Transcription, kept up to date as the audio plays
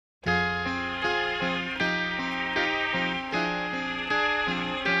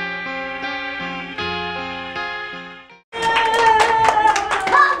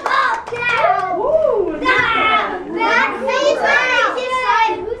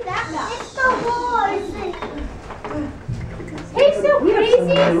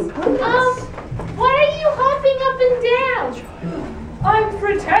Why are you hopping up and down? I'm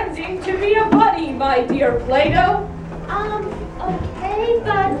pretending to be a bunny, my dear Play-doh. Okay,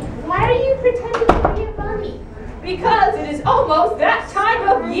 but why are you pretending to be a bunny? Because it is almost that time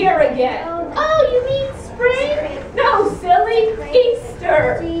of year again. Oh, you mean spring? No, silly,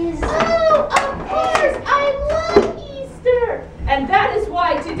 Easter. Oh, of course, I love Easter. And that is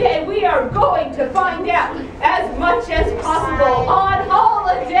why today we are going to find out as much as possible on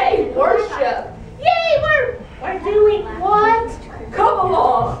holiday worship. Yay, we're doing what? Come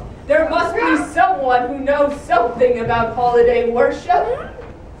along. There must be someone who knows something about holiday worship.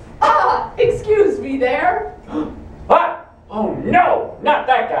 Ah, excuse me there. What? Oh no, not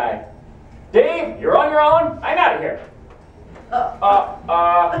that guy. Dave, you're on your own. I'm out of here.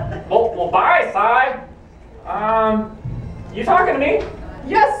 Well, bye, Si. You talking to me?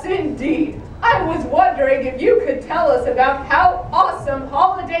 Yes, indeed. I was wondering if you could tell us about how awesome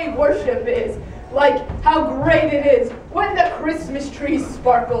holiday worship is. Like how great it is when the Christmas trees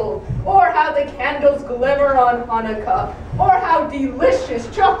sparkle, or how the candles glimmer on Hanukkah, or how delicious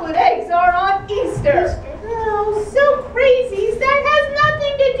chocolate eggs are on Easter. Oh, Socrazies, that has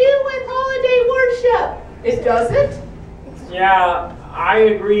nothing to do with holiday worship. It doesn't? Yeah, I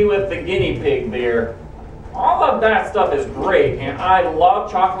agree with the guinea pig there. All of that stuff is great, and I love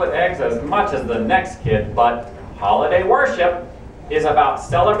chocolate eggs as much as the next kid, but holiday worship is about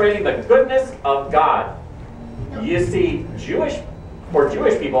celebrating the goodness of God. You see, for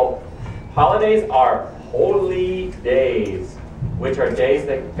Jewish people, holidays are holy days, which are days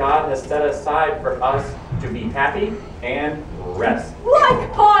that God has set aside for us to be happy and rest. Like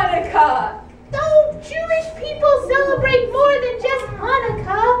Hanukkah! Oh, Jewish people celebrate more than just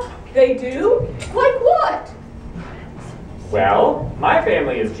Hanukkah. They do? Like what? Well, my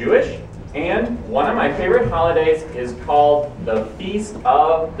family is Jewish, and one of my favorite holidays is called the Feast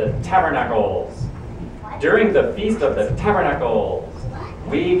of the Tabernacles. During the Feast of the Tabernacles,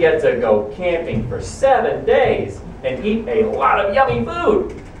 we get to go camping for 7 days and eat a lot of yummy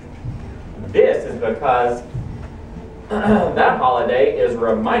food. This is because that holiday is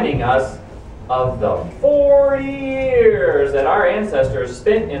reminding us of the 40 years that our ancestors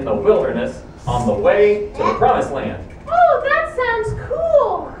spent in the wilderness on the way to the Promised Land. Oh, that sounds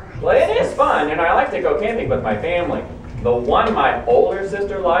cool. Well, it is fun, and I like to go camping with my family. The one my older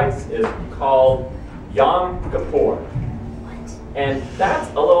sister likes is called Yom Kippur. And that's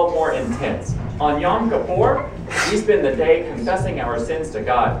a little more intense. On Yom Kippur, we spend the day confessing our sins to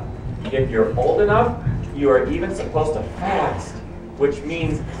God. If you're old enough, you are even supposed to fast, which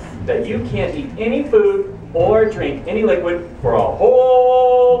means that you can't eat any food or drink any liquid for a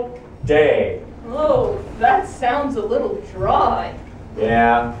whole day. Oh, that sounds a little dry.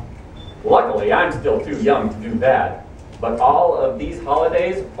 Yeah. Luckily, I'm still too young to do that. But all of these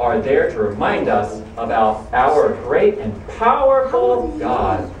holidays are there to remind us about our great and powerful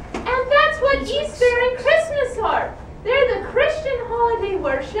God. And that's what Easter and Christmas are. They're the Christian holiday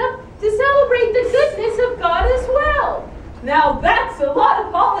worship to celebrate the goodness of God as well. Now that's a lot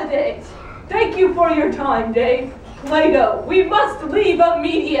of holidays. Thank you for your time, Dave. Play-doh, we must leave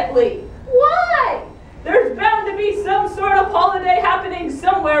immediately. Why? There's bound to be some sort of holiday happening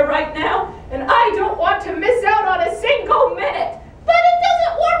somewhere right now, and I don't want to miss out on a single minute. But it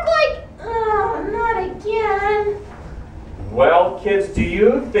doesn't work like... Oh, not again. Well, kids, do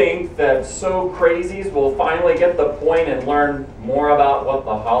you think that Socrazies will finally get the point and learn more about what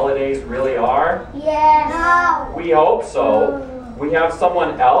the holidays really are? Yes. No. We hope so. We have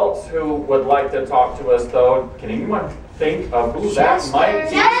someone else who would like to talk to us, though. Can anyone think of who that might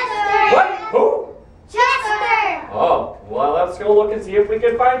be? Chester. What? Who? Chester. Oh, well, let's go look and see if we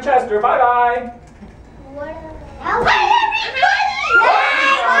can find Chester. Bye-bye. Hi, everybody!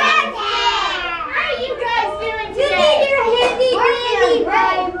 How are you guys doing today? Your handy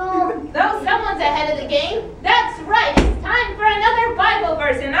Bible. No, someone's ahead of the game. That's right. It's time for another Bible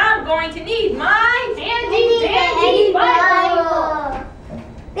verse, and I'm going to need my handy dandy Bible.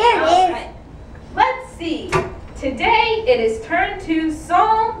 There it is. Let's see. Today it is turned to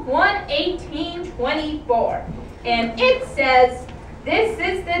Psalm 118:24, and it says, "This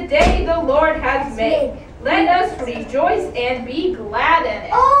is the day the Lord has made. Let us rejoice and be glad in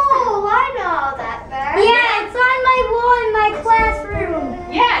it." Oh, I know that verse. Yeah, it's on my wall in my classroom.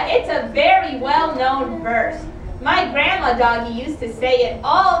 Yeah, it's a very well-known verse. My grandma Doggy used to say it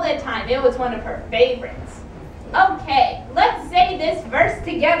all the time. It was one of her favorites. Okay, let's say this verse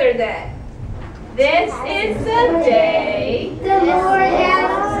together then. This is the day The Lord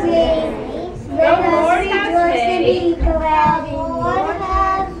has made. Let us rejoice and be glad in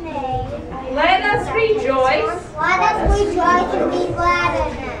it. Let us rejoice Let us rejoice and be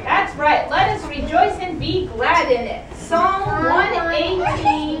glad in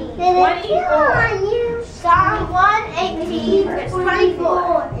 24. Psalm 118, verse 24.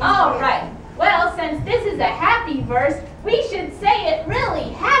 All right. Well, since this is a happy verse, we should say it really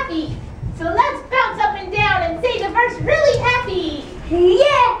happy. So let's bounce up and down and say the verse really happy.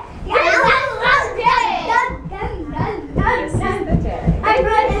 Yeah! This is the day. This is the day.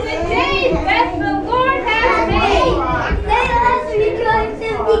 This is the day that the Lord has made. Let us rejoice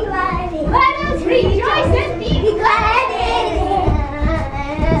and be glad in it. Let us rejoice and be glad in it.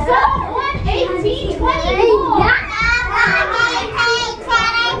 Psalm 118, 24.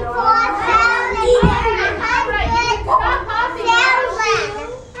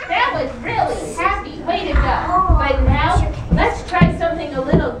 That was really happy. Way to go. But now, let's try something a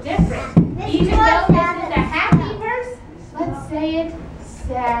little different. Even though this is a happy verse, let's say it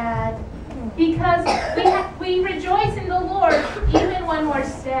sad. Because we rejoice in the Lord even when we're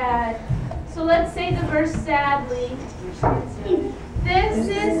sad. So let's say the verse sadly. This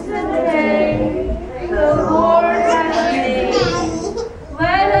is the day the Lord has made.